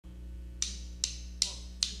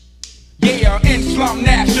Yeah, in slum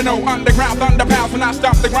national, underground thunderbounds when I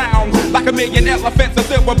stomp the ground. Like a million elephants, a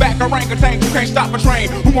silverback orangutan, you can't stop a train.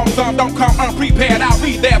 Who wants some, don't come unprepared, I'll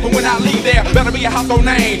be there. But when I leave there, better be a household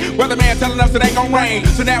name. Weatherman telling us it ain't gon' rain.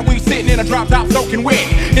 So now we sitting in a drop top soaking wet,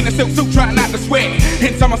 in a silk suit trying not to sweat,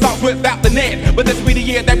 in somersaults without the net. But this be the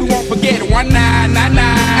year that we won't forget. 1999, and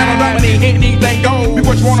I'm dominate anything go. Be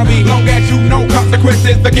what you wanna be, long as you know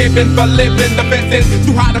consequences. The given for living, the fences.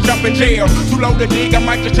 Too high to jump in jail, too low to dig, I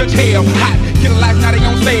might just touch hell. Hot, kill a life, now they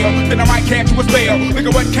on sale. Then I might catch you a spell. Look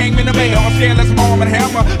at what came in the mail. I'm scared like some arm and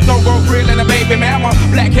hammer. So go grill and a baby mama.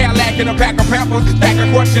 Black hair lacking a pack of pampers. Stack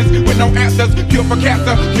of questions with no answers. Cure for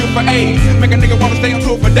cancer, cure for AIDS. Make a nigga wanna stay on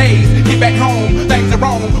tour for days. Get back home, things are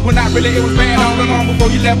wrong. When not really, it was bad all along.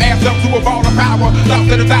 Before you left ass up to a ball of power.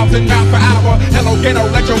 Lost at 1,000 miles per hour. Hello ghetto,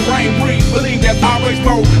 let your brain breathe. Believe there's always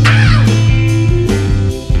more. Ah!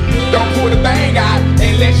 Don't pull the thing out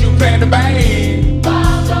unless you plan to bang.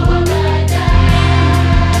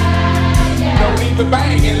 Don't leave the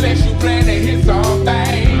bang unless you plan to hit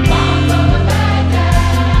something.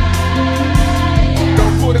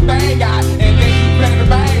 Don't pull the thing out unless you plan to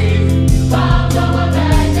bang.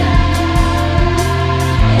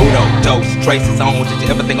 Uno, dose, traces on. Did you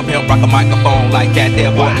ever think of him rock a microphone like that there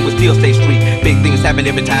boy? We still stay street. Big things happen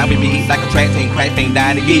every time we meet. Like a track team, crack thing,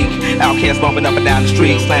 dying to geek. Outcasts bumping up and down the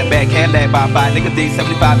street. Slant back, Cadillac by 5 niggas D,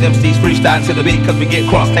 75 MCs freestyling to the beat. Cause we get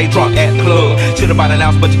cross, stay drunk at the club. Should've bought an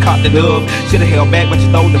ounce, but you caught the nub. Should've held back, but you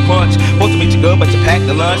throw the punch. Supposed to meet you good, but you packed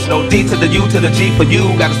the lunch. No D to the U to the G for you.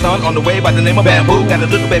 Got a son on the way by the name of Bamboo. Got a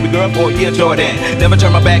little baby girl for a year, Jordan. Never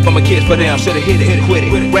turn my back on my kids for them. Should've hit it, quit it.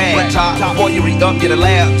 Rag top, before you re-up, get a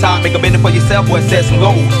laptop. Make a business for yourself, boy, set some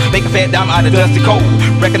goals. Make a fat dime out of dusty cold.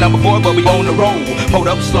 Record number 4, but we on the road. Hold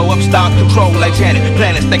up, slow up, stop, control like Janet.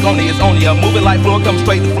 Planet, think only it's only a moving like floor, come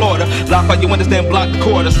straight to Florida. Lock all your windows, then block the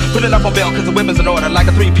quarters. Put it up on bail, cause the women's in order. Like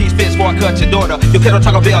a 3-piece fits before I cut your daughter. Your kid on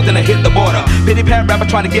Taco Bell, then I hit the border. Pity pat rapper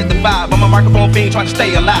trying to get the vibe. I'm a microphone fiend trying to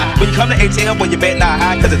stay alive. When you come to ATL, boy, you bet not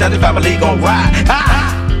high, cause the Dundee family gon' ride. Ha ha!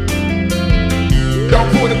 Don't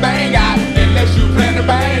pull the bang